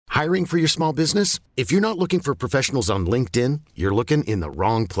Hiring for your small business? If you're not looking for professionals on LinkedIn, you're looking in the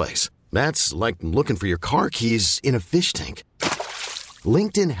wrong place. That's like looking for your car keys in a fish tank.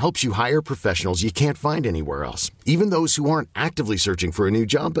 LinkedIn helps you hire professionals you can't find anywhere else, even those who aren't actively searching for a new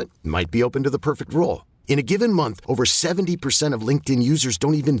job but might be open to the perfect role. In a given month, over 70% of LinkedIn users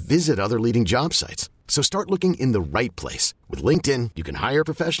don't even visit other leading job sites. So start looking in the right place. With LinkedIn, you can hire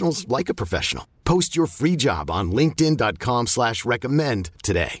professionals like a professional. Post your free job on linkedin.com/recommend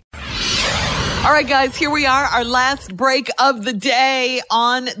today. All right, guys, here we are, our last break of the day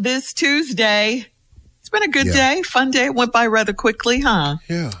on this Tuesday. It's been a good day, fun day. It went by rather quickly, huh?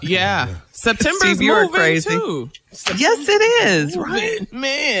 Yeah. September's Steve, you're moving crazy. too. Yes, it is, right?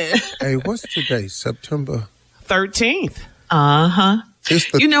 Man. Hey, what's today? September 13th. Uh-huh.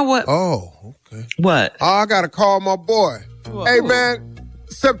 You know what? Oh, okay. What? Oh, I got to call my boy. Whoa. Hey, man,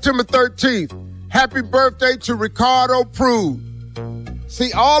 September 13th. Happy birthday to Ricardo Prude.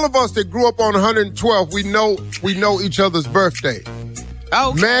 See, all of us that grew up on 112th, we know each other's birthday.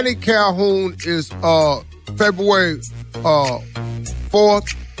 Oh, Manny Calhoun is February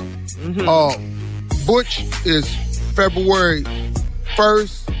 4th. Butch is February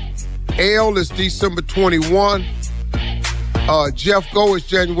 1st. L is December 21. Jeff Go is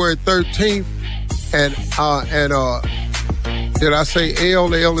January 13th. And did I say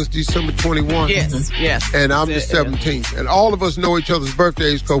L? L is December 21. Yes. And I'm the 17th. And all of us know each other's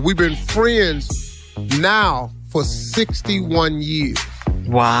birthdays because we've been friends now for 61 years.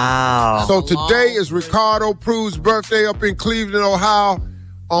 Wow. So today is Ricardo Prude's birthday up in Cleveland, Ohio.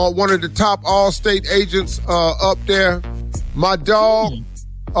 One of the top all-state agents up there. My dog,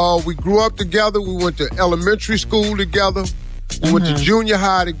 we grew up together. We went to elementary school together. We went to junior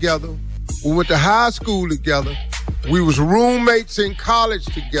high together. We went to high school together. We was roommates in college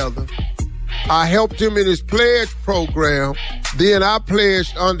together. I helped him in his pledge program. Then I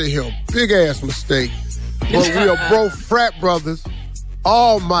pledged under him. Big-ass mistake. But we are both frat brothers.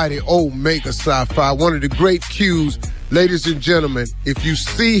 Almighty Omega Psi Phi, one of the great Qs. Ladies and gentlemen, if you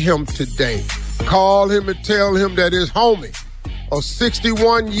see him today, call him and tell him that his homie of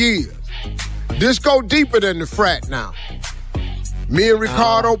 61 years. This go deeper than the frat now. Me and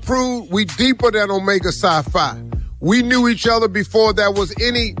Ricardo Prude, we deeper than Omega Psi Phi. We knew each other before there was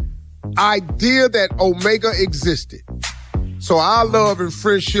any idea that Omega existed. So our love and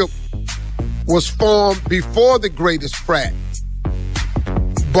friendship was formed before the greatest frat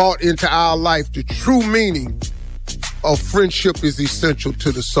brought into our life. The true meaning of friendship is essential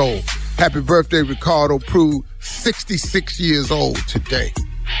to the soul. Happy birthday, Ricardo Prude, 66 years old today.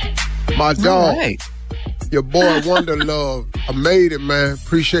 My dog, your boy Wonder Love, I made it, man.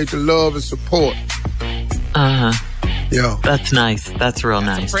 Appreciate the love and support. Yeah. That's nice. That's real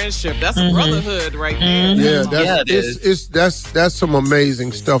nice. Friendship. That's a brotherhood right there. Yeah, that's some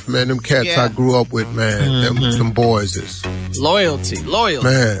amazing stuff, man. Them cats I grew up with, man. Them boys is Loyalty.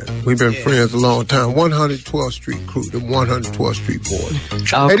 Man, we've been friends a long time. 112th Street crew, the 112th Street boys.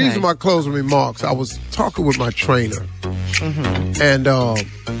 Okay. Hey, these are my closing remarks. I was talking with my trainer, and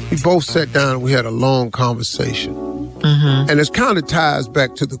we both sat down and we had a long conversation. And it kind of ties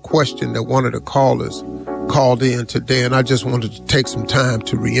back to the question that one of the callers called in today, and I just wanted to take some time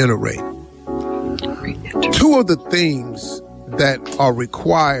to reiterate. Two of the things that are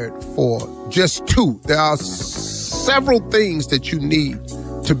required for just two, there are several things that you need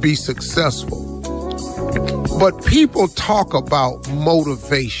to be successful. But people talk about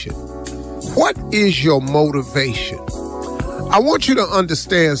motivation. What is your motivation? I want you to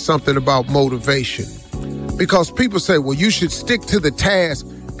understand something about motivation, because people say, well, you should stick to the task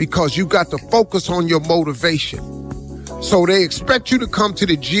because you got to focus on your motivation. So they expect you to come to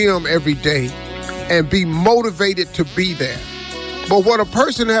the gym every day and be motivated to be there. But what a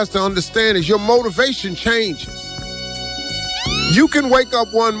person has to understand is your motivation changes. You can wake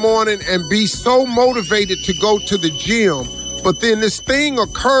up one morning and be so motivated to go to the gym, but then this thing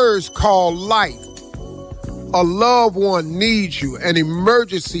occurs called life. A loved one needs you, an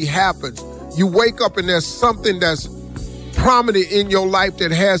emergency happens. You wake up and there's something that's prominent in your life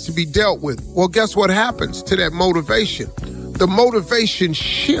that has to be dealt with. Well, guess what happens to that motivation? The motivation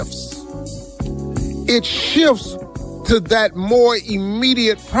shifts. It shifts to that more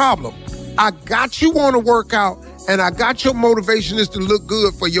immediate problem. I got you on to work out, and I got your motivation is to look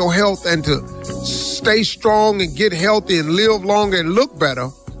good for your health and to stay strong and get healthy and live longer and look better.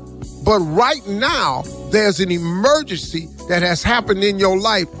 But right now, there's an emergency that has happened in your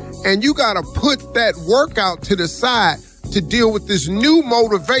life, and you got to put that workout to the side to deal with this new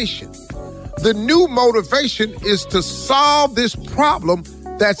motivation. The new motivation is to solve this problem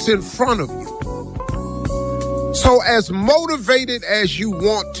that's in front of you. So as motivated as you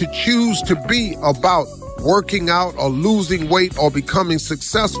want to choose to be about working out or losing weight or becoming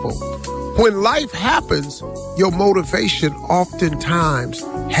successful, when life happens, your motivation oftentimes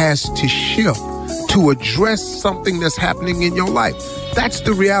has to shift to address something that's happening in your life. That's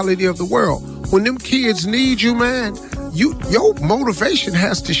the reality of the world. When them kids need you, man, your motivation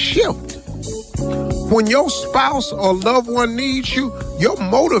has to shift. When your spouse or loved one needs you, your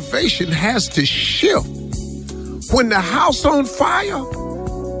motivation has to shift. When the house on fire,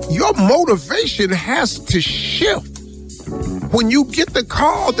 your motivation has to shift. When you get the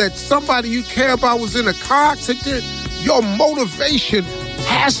call that somebody you care about was in a car accident, your motivation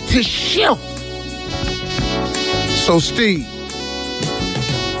has to shift. So, Steve,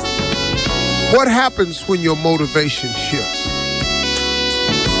 what happens when your motivation shifts?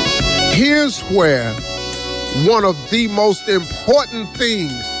 Here's where one of the most important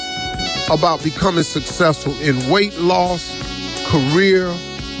things about becoming successful in weight loss, career,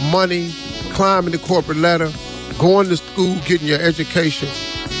 money, climbing the corporate ladder, going to school, getting your education.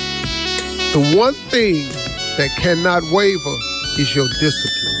 The one thing that cannot waver is your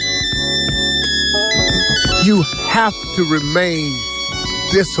discipline. You have to remain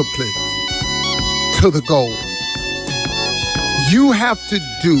disciplined to the goal. You have to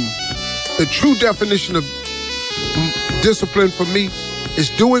do, the true definition of discipline for me is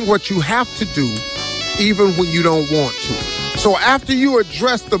doing what you have to do even when you don't want to. So after you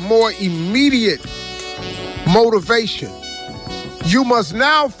address the more immediate motivation, you must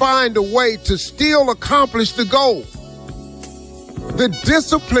now find a way to still accomplish the goal. The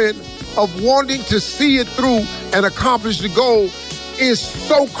discipline of wanting to see it through and accomplish the goal is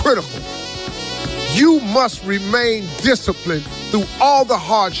so critical. You must remain disciplined through all the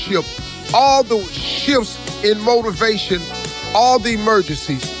hardship, all the shifts in motivation, all the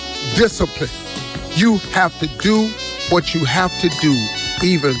emergencies. Discipline. You have to do what you have to do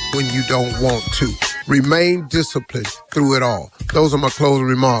even when you don't want to. Remain disciplined through it all. Those are my closing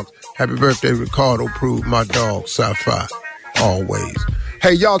remarks. Happy birthday, Ricardo Prue, my dog, Sci-Fi, always.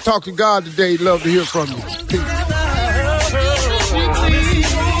 Hey, y'all, talk to God today. Love to hear from you. Peace.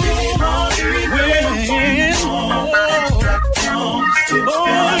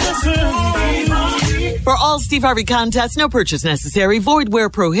 For all Steve Harvey contests, no purchase necessary, void where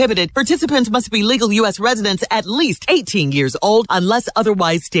prohibited. Participants must be legal U.S. residents at least 18 years old unless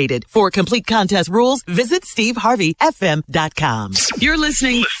otherwise stated. For complete contest rules, visit SteveHarveyFM.com. You're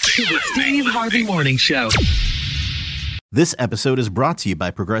listening to the Steve Harvey Morning Show. This episode is brought to you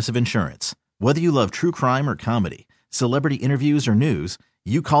by Progressive Insurance. Whether you love true crime or comedy, celebrity interviews or news,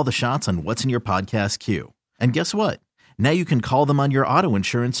 you call the shots on what's in your podcast queue. And guess what? Now you can call them on your auto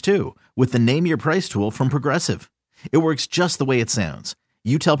insurance too with the Name Your Price tool from Progressive. It works just the way it sounds.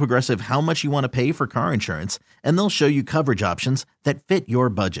 You tell Progressive how much you want to pay for car insurance, and they'll show you coverage options that fit your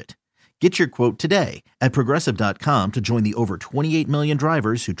budget. Get your quote today at Progressive.com to join the over 28 million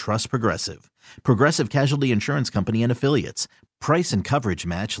drivers who trust Progressive. Progressive Casualty Insurance Company and Affiliates. Price and coverage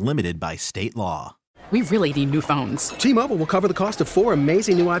match limited by state law. We really need new phones. T-Mobile will cover the cost of 4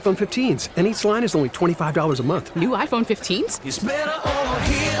 amazing new iPhone 15s, and each line is only $25 a month. New iPhone 15s? It's better over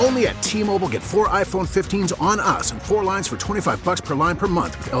here. Only at T-Mobile, get 4 iPhone 15s on us and 4 lines for $25 per line per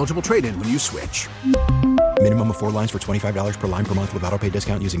month with eligible trade-in when you switch. Minimum of 4 lines for $25 per line per month with autopay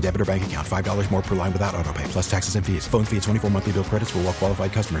discount using debit or bank account. $5 more per line without autopay, plus taxes and fees. Phone fee at 24 monthly bill credits for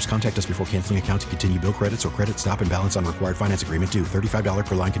well-qualified customers. Contact us before canceling account to continue bill credits or credit stop and balance on required finance agreement due. $35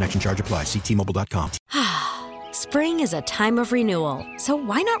 per line connection charge applies. See T-Mobile.com. Spring is a time of renewal, so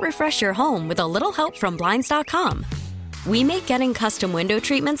why not refresh your home with a little help from Blinds.com? We make getting custom window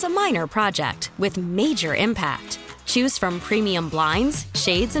treatments a minor project with major impact. Choose from premium blinds,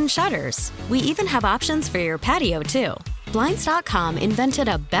 shades, and shutters. We even have options for your patio, too. Blinds.com invented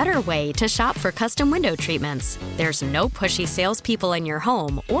a better way to shop for custom window treatments. There's no pushy salespeople in your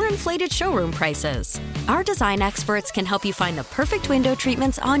home or inflated showroom prices. Our design experts can help you find the perfect window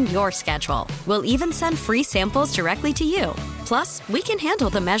treatments on your schedule. We'll even send free samples directly to you. Plus, we can handle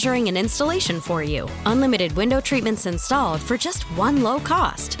the measuring and installation for you. Unlimited window treatments installed for just one low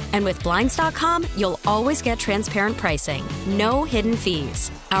cost. And with Blinds.com, you'll always get transparent pricing. No hidden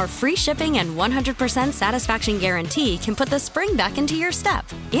fees. Our free shipping and 100% satisfaction guarantee can put the spring back into your step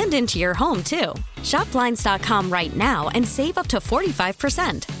and into your home, too. Shop Blinds.com right now and save up to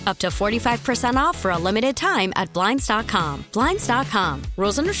 45%. Up to 45% off for a limited time at Blinds.com. Blinds.com.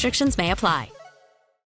 Rules and restrictions may apply.